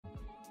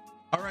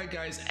Alright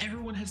guys,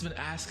 everyone has been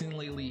asking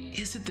lately,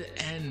 is it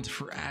the end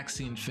for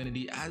Axie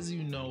Infinity? As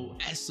you know,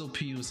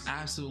 SLP has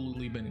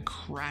absolutely been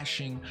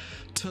crashing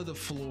to the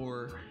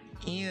floor,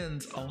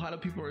 and a lot of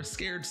people are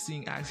scared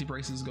seeing Axie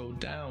prices go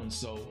down,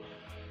 so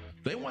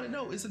they want to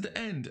know, is it the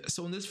end?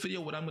 So in this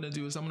video, what I'm going to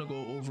do is I'm going to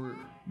go over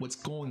what's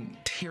going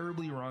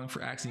terribly wrong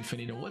for Axie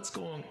Infinity and what's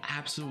going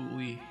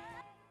absolutely,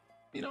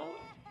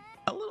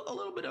 a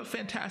little bit of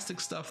fantastic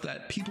stuff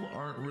that people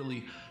aren't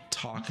really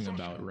talking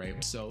about,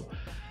 right? So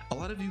a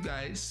lot of you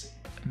guys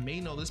may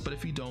know this, but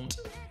if you don't,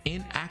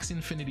 in Axie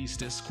Infinity's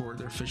Discord,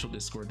 their official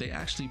Discord, they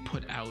actually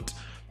put out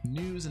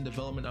news and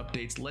development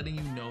updates letting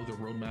you know the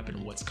roadmap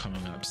and what's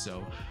coming up.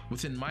 So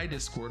within my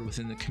Discord,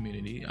 within the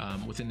community,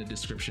 within the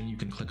description, you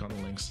can click on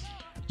the links.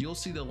 You'll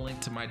see the link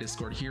to my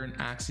Discord here in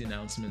Axie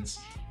announcements.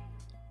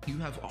 You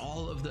have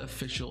all of the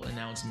official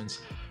announcements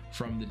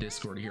from the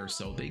Discord here.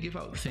 So they give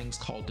out things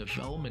called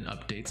development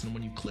updates, and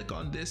when you click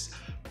on this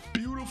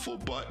beautiful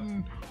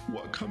button,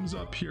 what comes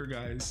up here,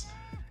 guys?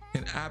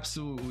 An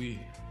absolutely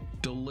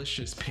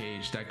delicious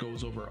page that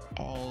goes over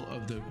all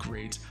of the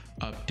great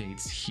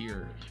updates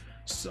here.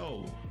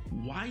 So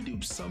why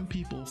do some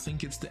people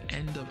think it's the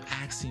end of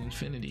Axie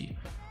Infinity?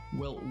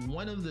 Well,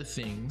 one of the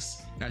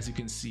things, as you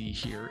can see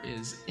here,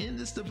 is in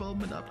this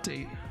development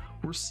update,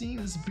 we're seeing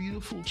this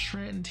beautiful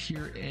trend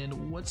here,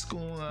 and what's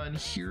going on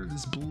here,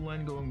 this blue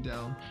line going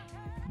down.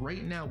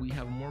 Right now we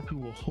have more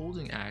people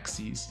holding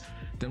Axies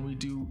than we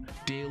do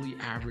daily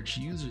average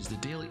users. The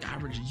daily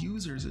average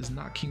users is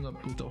not keeping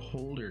up with the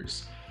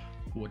holders.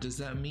 What does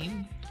that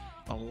mean?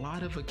 A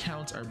lot of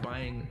accounts are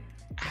buying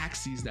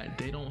Axies that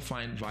they don't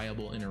find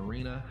viable in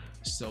arena,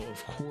 so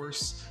of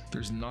course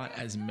there's not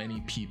as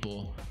many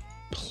people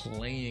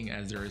playing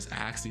as there is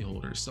Axie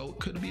holders. So it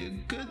could be a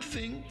good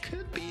thing,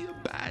 could be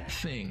a bad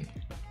thing.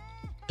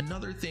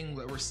 Another thing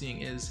that we're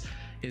seeing is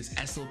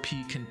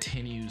SLP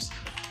continues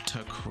to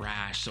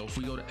crash. So if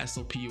we go to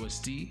SLP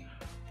USD,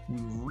 we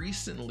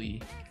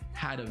recently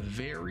had a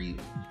very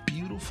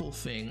beautiful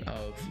thing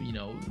of,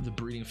 the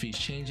breeding fees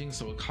changing.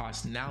 So it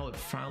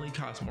finally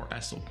costs more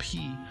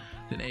SLP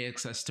than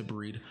AXS to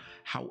breed.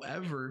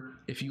 However,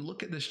 if you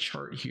look at this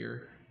chart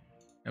here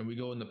and we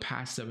go in the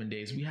past 7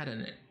 days, we had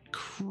a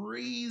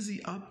crazy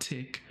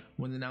uptick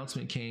when the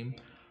announcement came,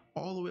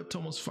 all the way up to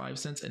almost 5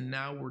 cents, and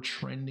now we're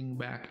trending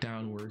back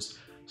downwards,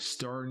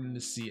 starting to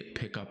see it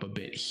pick up a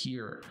bit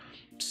here.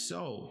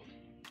 So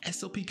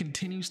SLP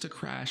continues to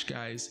crash,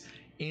 guys.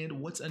 And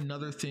what's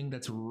another thing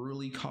that's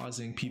really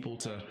causing people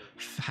to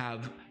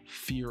have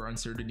fear,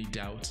 uncertainty,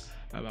 doubt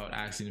about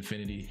Axie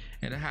Infinity?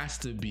 And it has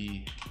to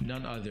be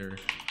none other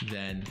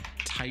than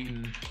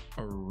Titan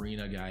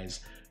Arena,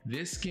 guys.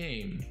 This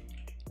game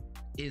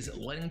is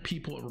reminding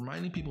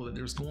people that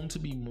there's going to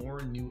be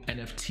more new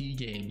NFT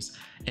games,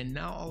 and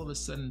now all of a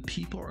sudden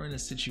people are in a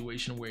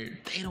situation where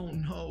they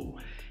don't know,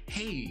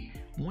 hey,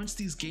 once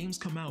these games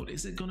come out,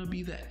 is it going to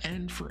be the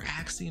end for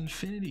Axie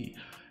Infinity?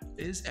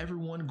 Is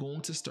everyone going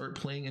to start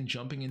playing and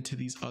jumping into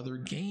these other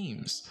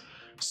games?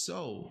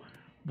 So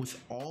with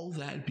all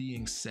that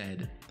being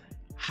said,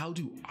 how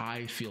do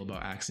I feel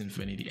about Axie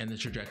Infinity and the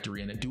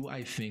trajectory, and do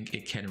I think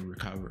it can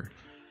recover?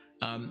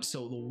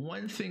 So the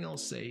one thing I'll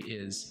say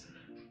is,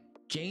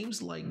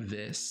 games like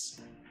this,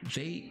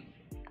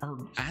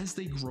 as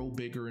they grow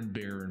bigger and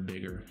bigger and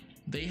bigger,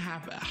 they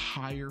have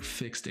higher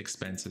fixed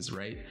expenses,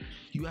 right?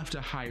 You have to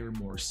hire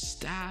more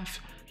staff,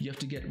 you have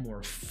to get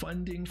more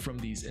funding from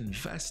these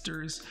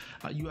investors,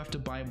 you have to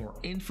buy more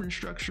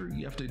infrastructure,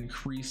 you have to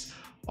increase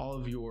all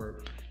of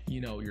your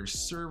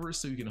servers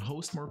so you can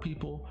host more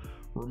people.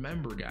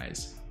 Remember,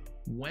 guys,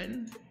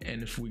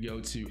 if we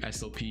go to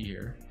SLP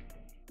here,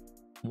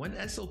 when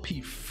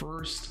SLP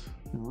first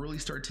really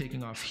started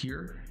taking off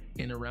here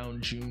in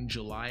around June,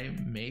 July,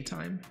 May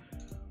time,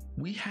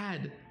 we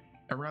had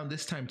around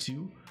this time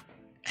too,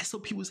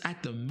 SLP was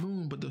at the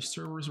moon, but the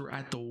servers were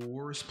at the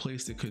worst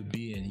place it could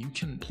be in. You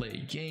couldn't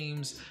play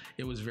games,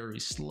 it was very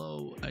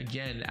slow.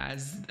 Again,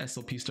 as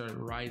SLP started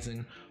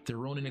rising, the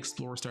Ronin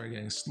Explorer started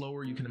getting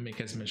slower, you couldn't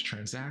make as much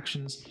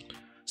transactions.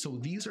 So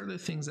these are the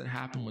things that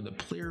happen when the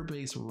player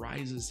base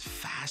rises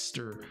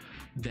faster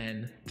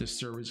than the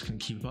servers can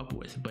keep up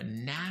with. But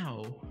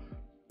now,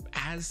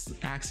 as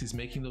Axie is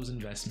making those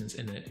investments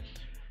in it,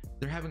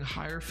 they're having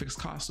higher fixed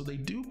costs, so they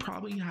do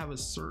probably have a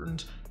certain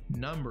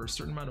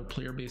amount of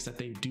player base that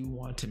they do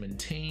want to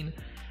maintain.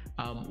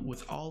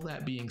 With all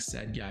that being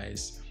said,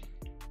 guys,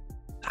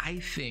 I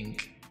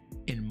think,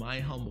 in my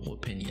humble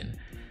opinion,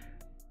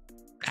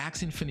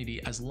 Axie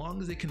Infinity, as long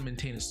as they can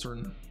maintain a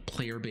certain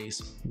player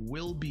base,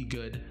 will be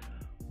good,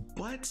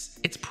 but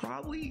it's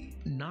probably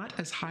not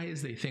as high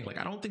as they think. Like,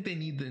 I don't think they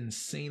need the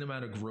insane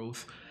amount of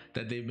growth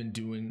that they've been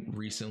doing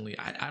recently.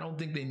 I don't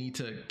think they need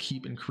to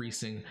keep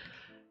increasing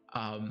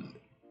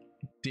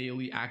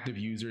daily active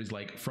users.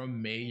 Like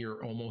from May,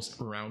 you're almost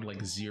around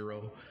like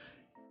 0,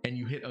 and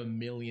you hit 1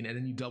 million, and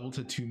then you double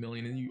to 2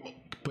 million, and you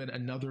put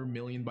another 1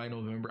 million by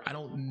November. I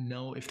don't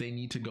know if they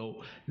need to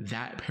go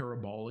that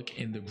parabolic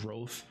in the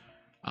growth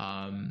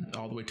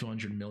all the way to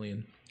 100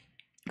 million.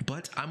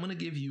 But I'm going to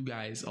give you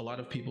guys, a lot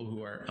of people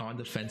who are on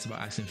the fence about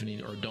Axie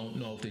Infinity or don't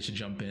know if they should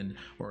jump in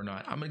or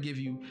not, I'm going to give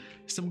you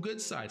some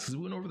good sides because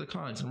we went over the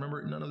cons. And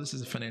remember, none of this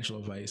is financial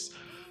advice.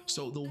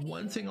 So the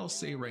one thing I'll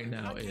say right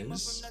now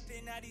is,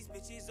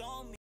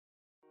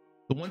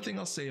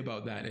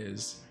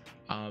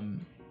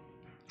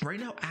 right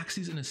now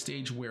Axie's in a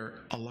stage where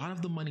a lot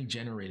of the money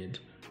generated,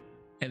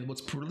 and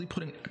what's really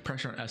putting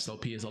pressure on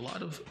SLP is a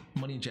lot of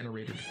money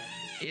generated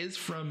is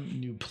from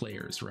new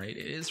players, right?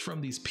 It is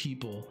from these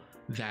people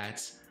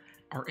that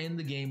are in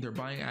the game. They're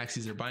buying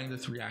Axies, they're buying the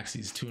 3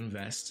 Axies to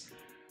invest.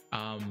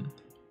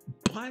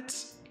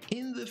 But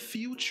in the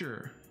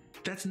future,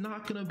 that's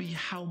not going to be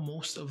how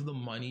most of the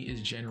money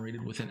is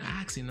generated within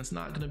Axie, and that's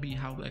not going to be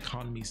how the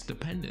economy is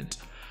dependent.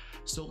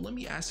 So let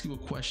me ask you a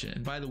question.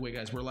 And by the way,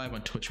 guys, we're live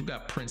on Twitch. We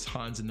got Prince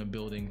Hans in the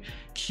building,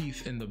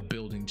 Keith in the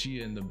building,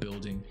 Gia in the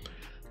building.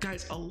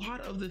 Guys, a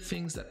lot of the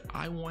things that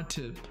I want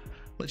to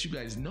let you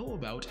guys know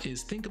about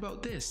is, think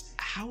about this.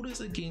 How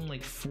does a game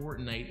like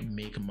Fortnite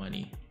make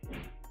money?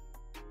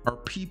 Are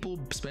people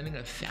spending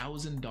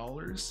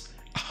 $1,000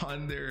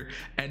 on their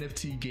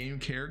NFT game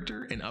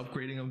character and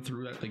upgrading them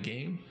throughout the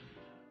game?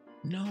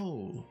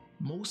 No.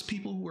 Most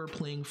people who are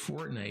playing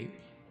Fortnite,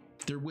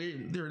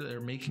 they're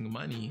making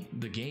money.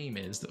 The game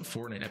is, the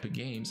Fortnite Epic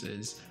Games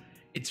is,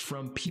 it's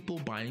from people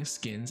buying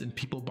skins and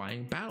people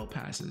buying battle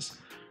passes.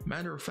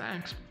 Matter of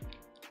fact,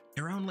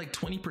 around like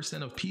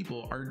 20% of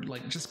people are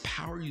like just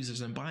power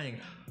users and buying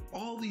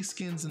all these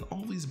skins and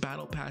all these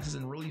battle passes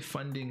and really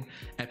funding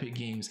Epic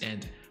Games,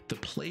 and the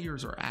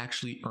players are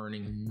actually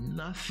earning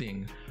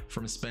nothing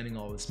from spending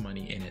all this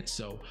money in it.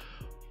 So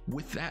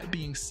with that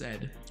being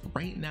said,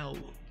 right now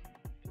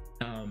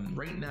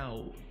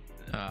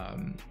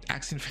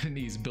Axie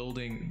Infinity is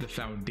building the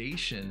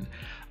foundation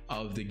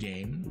of the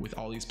game with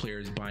all these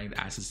players buying the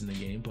assets in the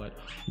game. But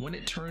when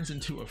it turns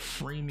into a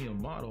freemium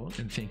model,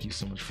 and thank you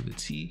so much for the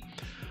tea,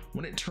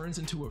 when it turns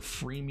into a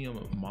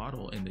freemium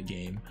model in the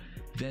game,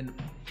 then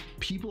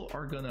people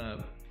are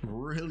gonna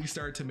really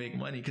start to make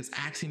money, because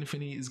Axie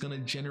Infinity is gonna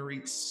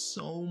generate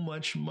so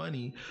much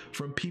money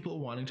from people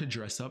wanting to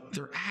dress up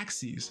their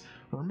Axies.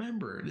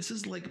 Remember, this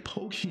is like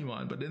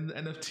Pokemon, but in the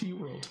NFT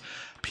world.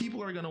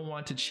 People are gonna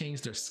want to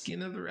change their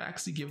skin of their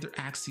Axie, give their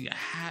Axie a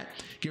hat,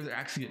 give their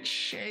Axie a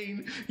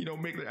chain, you know,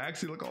 make their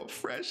Axie look all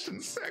fresh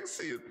and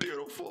sexy and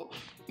beautiful.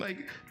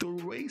 Like, the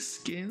way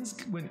skins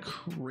went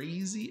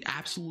crazy,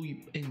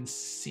 absolutely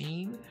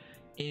insane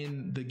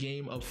in the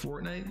game of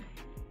Fortnite,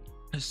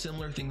 a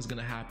similar thing is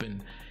going to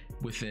happen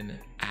within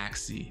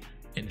Axie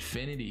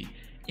Infinity.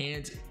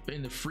 And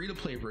in the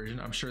free-to-play version,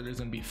 I'm sure there's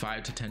going to be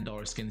 $5 to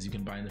 $10 skins you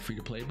can buy in the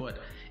free-to-play,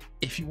 but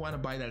if you want to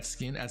buy that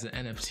skin as an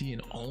NFT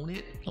and own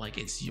it like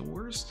it's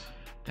yours,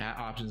 that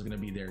option is going to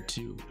be there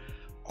too.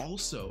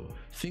 Also,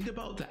 think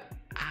about the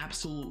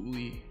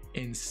absolutely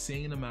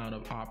insane amount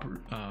of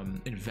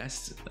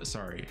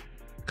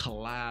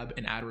collab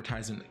and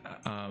advertisement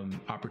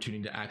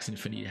opportunity that Axie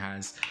Infinity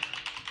has.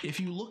 If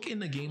you look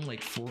in a game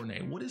like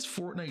Fortnite, what is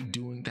Fortnite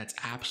doing that's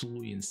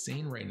absolutely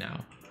insane right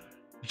now?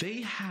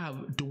 They have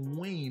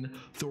Dwayne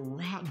 "The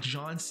Rock"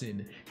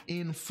 Johnson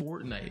in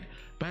Fortnite.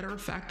 Matter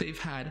of fact, they've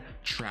had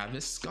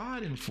Travis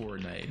Scott in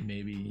Fortnite.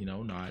 Maybe, you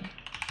know, not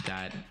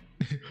that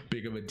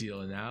big of a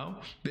deal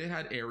now. They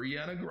had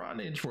Ariana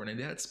Grande in Fortnite.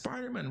 They had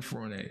Spider-Man in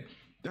Fortnite.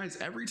 Guys,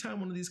 every time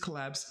one of these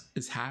collabs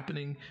is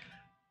happening,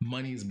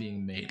 money is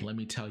being made. Let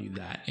me tell you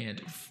that.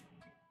 And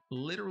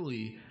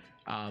literally,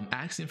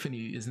 Axie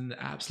Infinity is in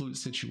the absolute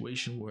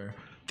situation where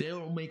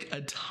they'll make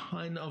a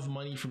ton of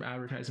money from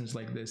advertisements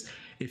like this.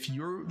 If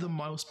you're the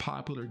most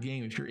popular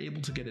game, if you're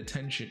able to get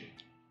attention,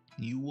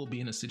 you will be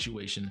in a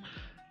situation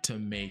to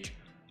make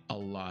a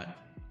lot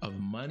of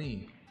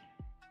money.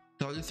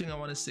 The other thing I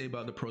want to say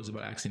about the pros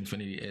about Axie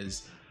Infinity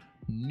is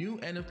new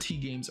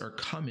NFT games are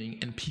coming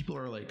and people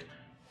are like,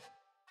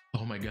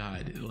 oh my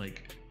god,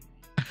 like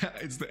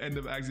it's the end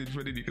of Axie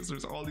Infinity because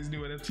there's all these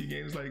new NFT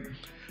games like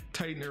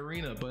Titan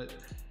Arena. But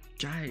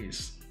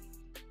guys,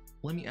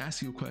 let me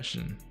ask you a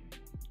question.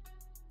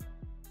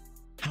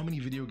 How many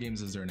video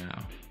games is there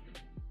now?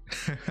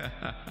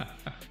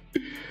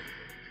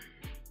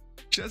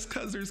 Just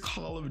because there's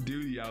Call of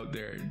Duty out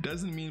there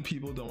doesn't mean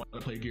people don't want to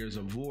play Gears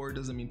of War,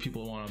 doesn't mean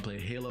people don't want to play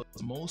Halo.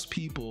 Most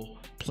people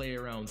play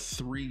around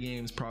 3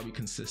 games probably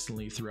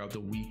consistently throughout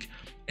the week.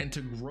 And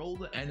to grow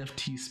the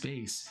NFT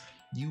space,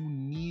 you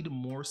need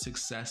more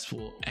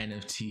successful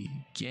NFT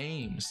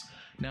games.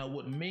 Now,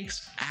 what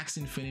makes Axie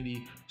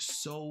Infinity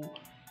so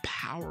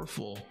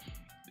powerful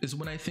is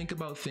when I think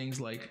about things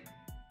like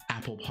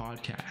Apple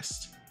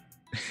Podcast.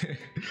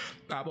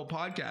 Apple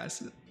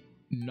Podcast,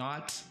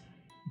 not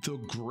the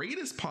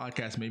greatest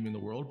podcast maybe in the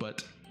world,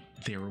 but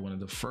they were one of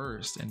the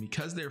first, and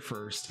because they're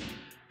first,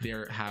 they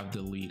have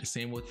the lead.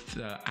 Same with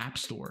the App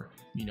Store.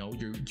 You know,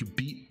 you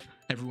beat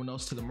everyone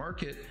else to the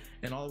market,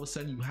 and all of a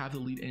sudden you have the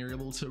lead and you're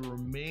able to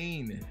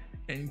remain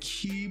and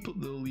keep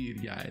the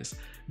lead, guys.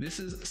 This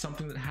is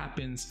something that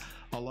happens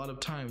a lot of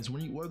times.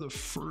 When you are the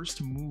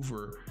first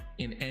mover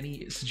in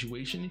any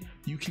situation,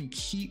 you can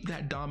keep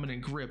that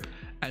dominant grip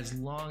as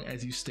long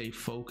as you stay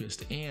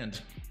focused. And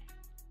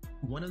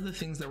one of the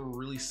things that we're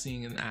really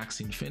seeing in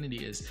Axie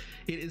Infinity is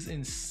it is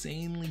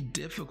insanely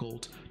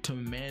difficult to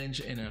manage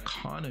an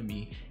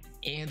economy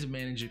and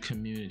manage a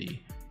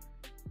community.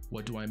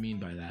 What do I mean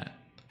by that?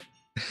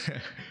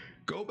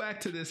 Go back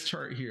to this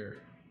chart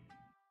here.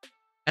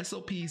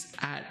 SLP's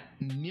at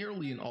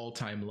nearly an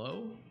all-time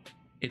low.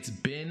 It's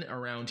been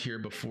around here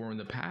before in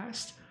the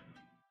past,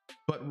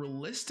 but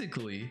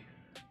realistically,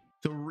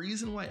 the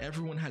reason why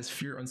everyone has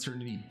fear,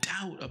 uncertainty,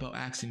 doubt about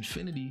Axie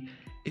Infinity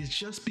is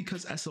just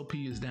because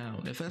SLP is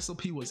down. If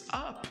SLP was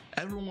up,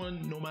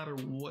 everyone, no matter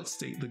what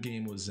state the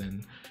game was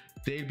in,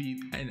 they'd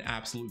be in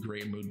absolute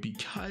great mood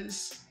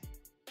because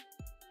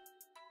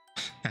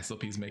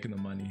SLP is making the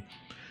money.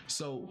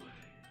 So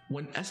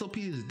when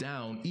SLP is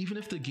down, even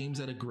if the game's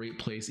at a great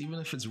place, even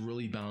if it's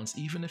really balanced,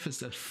 even if it's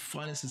the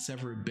funnest it's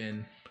ever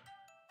been,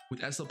 with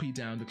SLP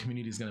down, the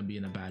community is going to be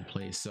in a bad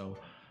place. So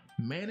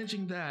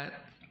managing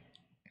that,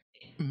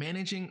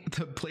 managing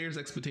the players'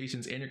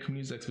 expectations and your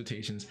community's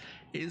expectations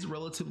is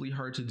relatively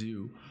hard to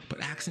do, but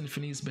Axie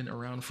Infinity has been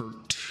around for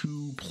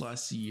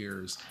 2+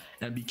 years,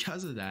 and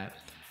because of that,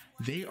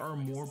 they are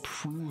more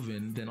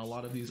proven than a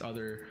lot of these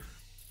other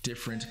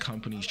different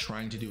companies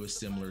trying to do a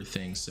similar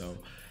thing. So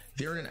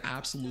they're in an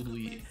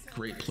absolutely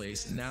great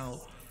place.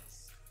 Now,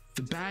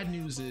 the bad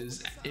news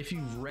is, if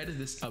you've read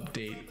this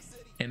update,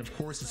 and of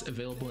course it's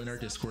available in our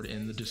Discord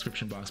in the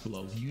description box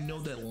below, you know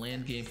that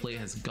land gameplay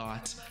has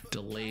got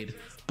delayed.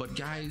 But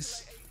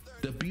guys,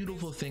 the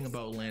beautiful thing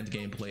about land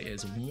gameplay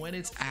is when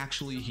it's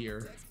actually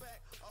here,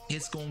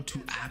 it's going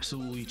to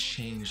absolutely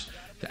change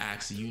the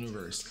Axie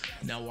universe.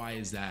 Now, why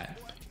is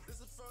that?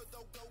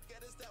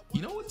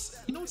 You know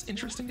what's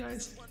interesting,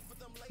 guys?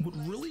 What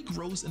really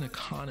grows an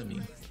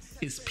economy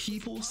is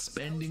people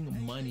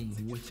spending money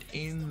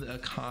within the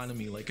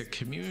economy, like a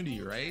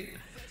community, right?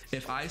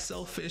 If I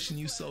sell fish and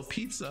you sell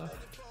pizza,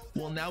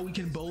 well, now we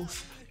can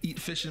both eat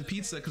fish and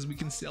pizza because we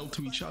can sell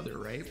to each other,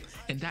 right?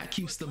 And that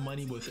keeps the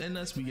money within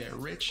us. We get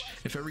rich.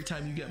 If every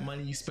time you get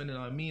money, you spend it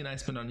on me and I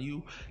spend on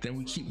you, then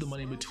we keep the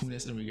money between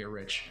us and we get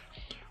rich.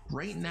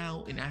 Right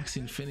now in Axie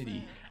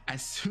Infinity,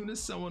 as soon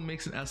as someone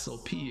makes an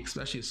SLP,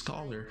 especially a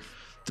scholar,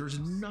 there's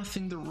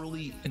nothing to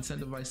really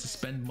incentivize to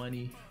spend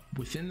money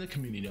within the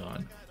community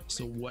on.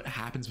 So what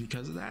happens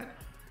because of that?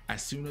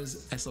 As soon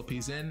as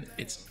SLP's in,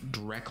 it's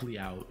directly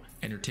out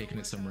and you're taking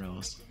it somewhere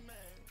else.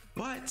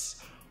 But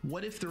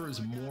what if there is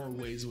more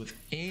ways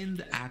within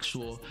the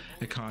actual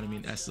economy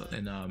in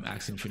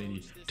Axie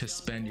Infinity to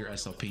spend your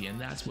SLP? And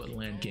that's what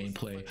land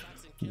gameplay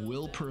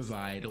will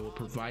provide. It will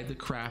provide the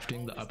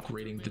crafting, the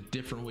upgrading, the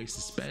different ways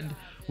to spend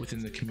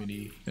within the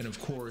community. And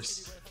of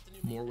course,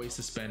 more ways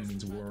to spend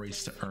means more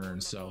ways to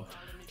earn. So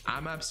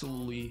I'm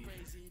absolutely,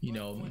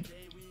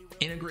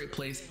 in a great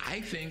place. I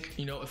think,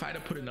 if I had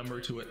to put a number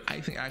to it, I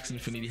think Axie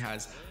Infinity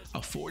has a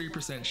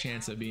 40%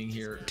 chance of being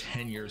here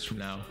 10 years from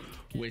now,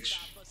 which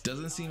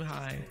doesn't seem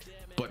high,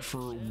 but for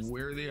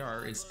where they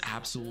are, it's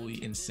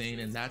absolutely insane.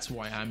 And that's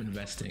why I'm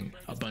investing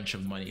a bunch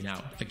of money.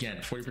 Now, again,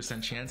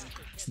 40% chance,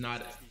 it's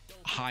not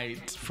high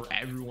for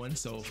everyone.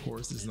 So of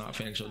course, it's not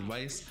financial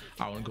advice.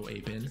 I want to go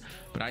ape in,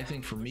 but I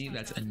think for me,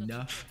 that's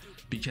enough.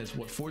 Because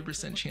what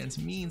 40% chance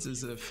means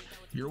is if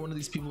you're one of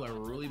these people that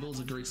really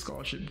builds a great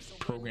scholarship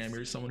program,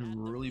 you're someone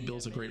who really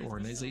builds a great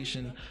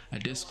organization, a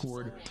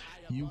Discord,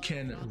 you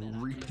can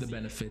reap the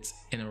benefits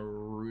in a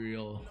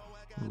real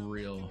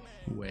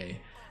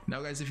way.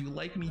 Now guys, if you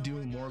like me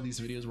doing more of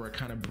these videos where I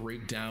kind of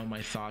break down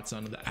my thoughts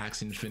on the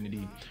Axie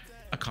Infinity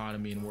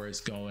economy and where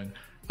it's going,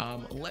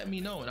 let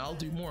me know and I'll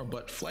do more.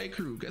 But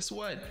Flightcrew, guess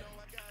what?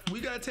 We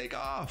gotta take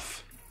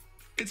off.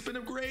 It's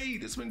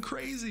been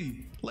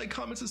crazy. Like,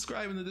 comment,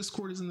 subscribe, and the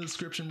Discord is in the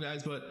description,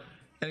 guys. But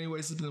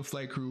anyways, it's been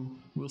Flightcrew.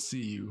 We'll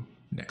see you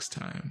next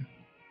time.